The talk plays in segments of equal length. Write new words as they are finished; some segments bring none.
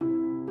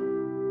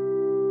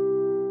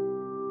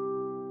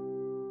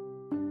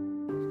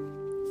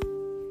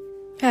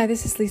Hi,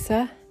 this is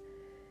Lisa.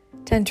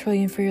 10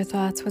 trillion for your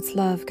thoughts. What's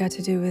love got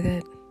to do with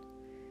it?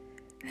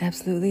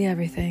 Absolutely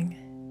everything.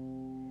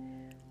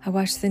 I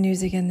watched the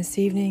news again this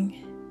evening.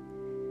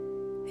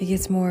 It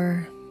gets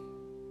more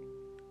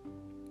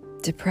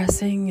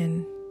depressing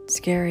and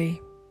scary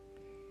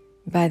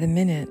by the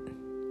minute.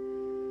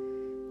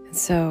 And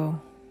so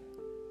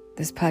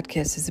this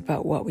podcast is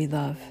about what we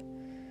love.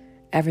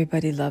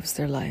 Everybody loves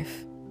their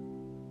life.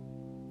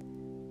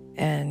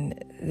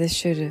 And this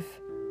should have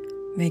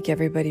make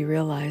everybody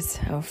realize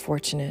how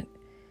fortunate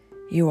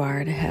you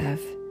are to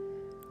have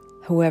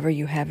whoever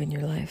you have in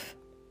your life.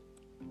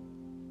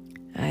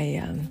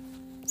 I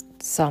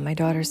saw my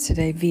daughters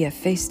today via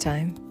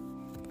FaceTime.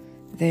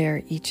 They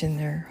are each in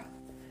their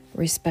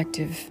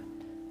respective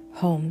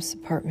homes,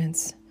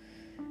 apartments,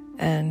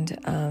 and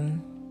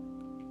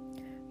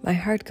my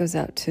heart goes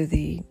out to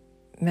the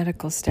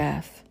medical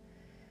staff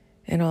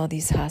in all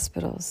these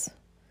hospitals,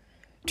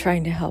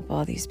 trying to help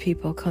all these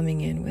people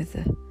coming in with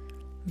the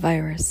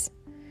virus.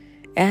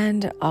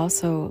 And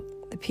also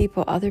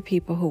the other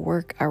people who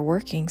are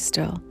working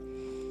still.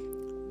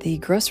 The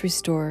grocery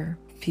store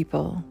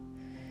people,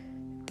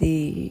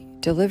 the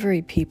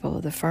delivery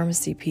people, the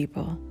pharmacy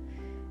people,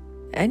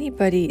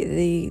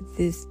 anybody,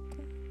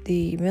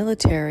 the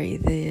military,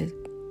 the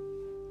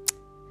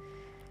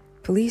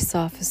police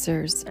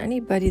officers,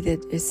 anybody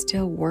that is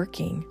still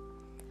working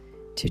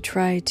to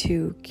try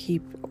to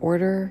keep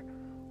order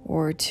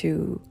or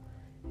to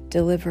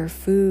deliver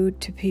food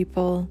to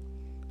people,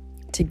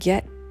 to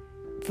get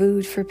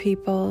food for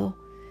people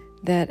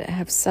that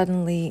have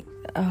suddenly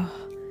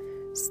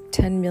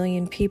 10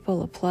 million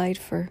people applied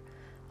for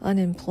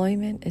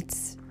unemployment.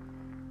 It's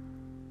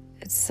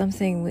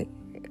something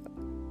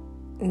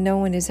no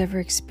one has ever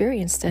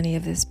experienced any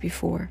of this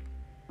before.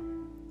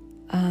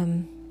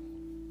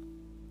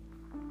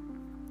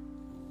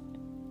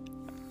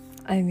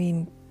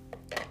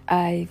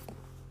 I've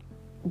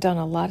done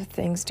a lot of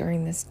things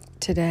during this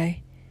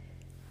today.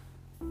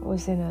 I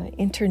was in an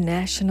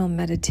international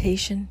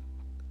meditation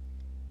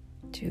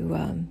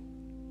to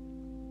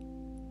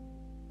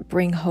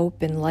bring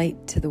hope and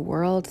light to the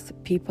world, the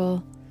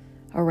people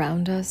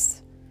around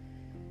us.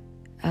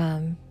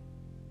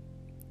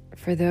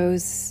 For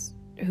those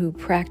who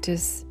have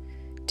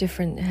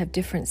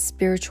different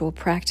spiritual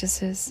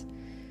practices.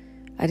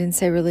 I didn't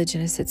say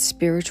religion, I said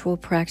spiritual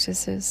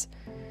practices.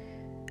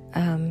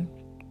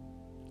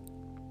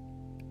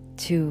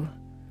 To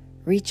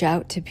reach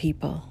out to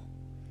people,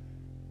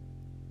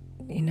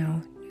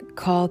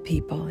 call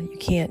people. You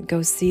can't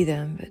go see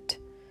them, but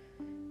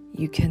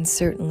you can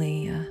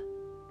certainly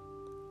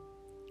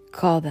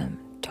call them,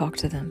 talk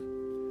to them.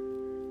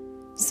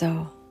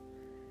 So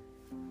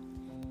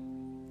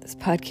this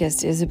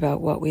podcast is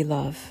about what we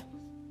love.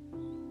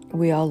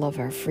 We all love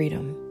our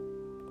freedom,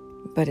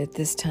 but at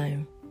this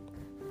time,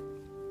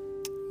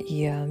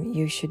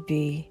 you should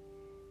be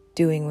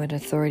doing what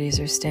authorities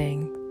are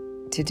saying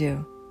to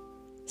do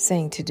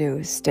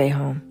is stay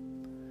home.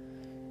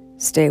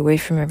 Stay away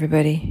from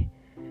everybody.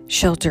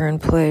 Shelter in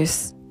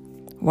place.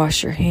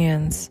 Wash your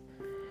hands.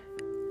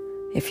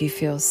 If you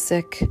feel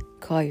sick,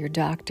 call your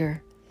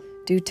doctor.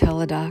 Do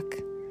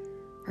teledoc,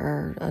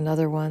 or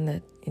another one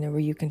that, where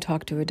you can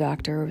talk to a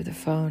doctor over the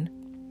phone.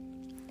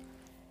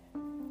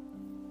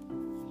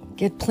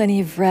 Get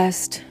plenty of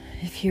rest.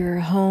 If you're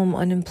home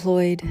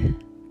unemployed,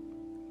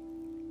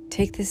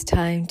 take this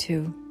time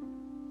to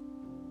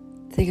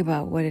think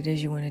about what it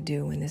is you want to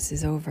do when this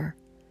is over.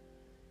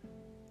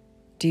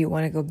 Do you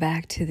want to go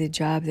back to the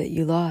job that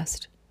you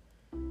lost?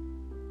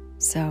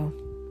 So,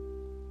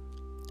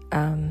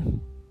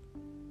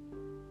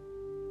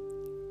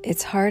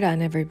 it's hard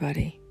on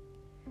everybody.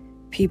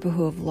 People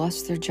who have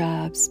lost their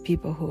jobs,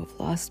 people who have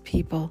lost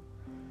people.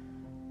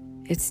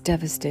 It's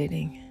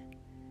devastating.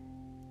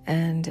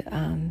 And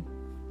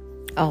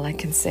all I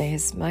can say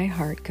is my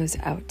heart goes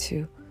out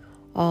to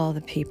all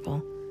the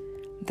people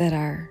that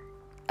are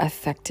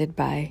affected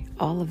by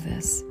all of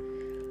this,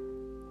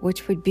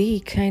 which would be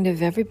kind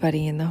of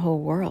everybody in the whole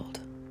world.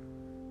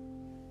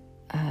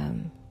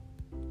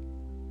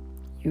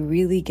 You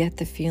really get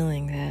the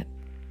feeling that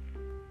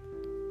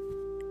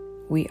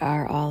we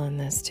are all in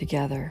this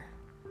together.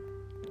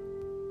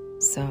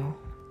 So,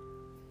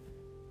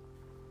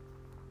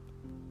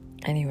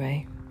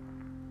 anyway,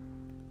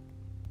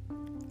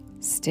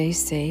 stay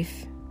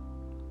safe,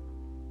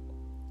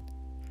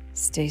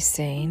 stay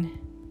sane,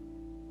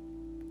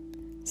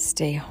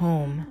 stay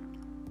home,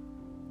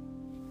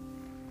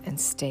 and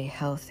stay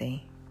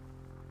healthy.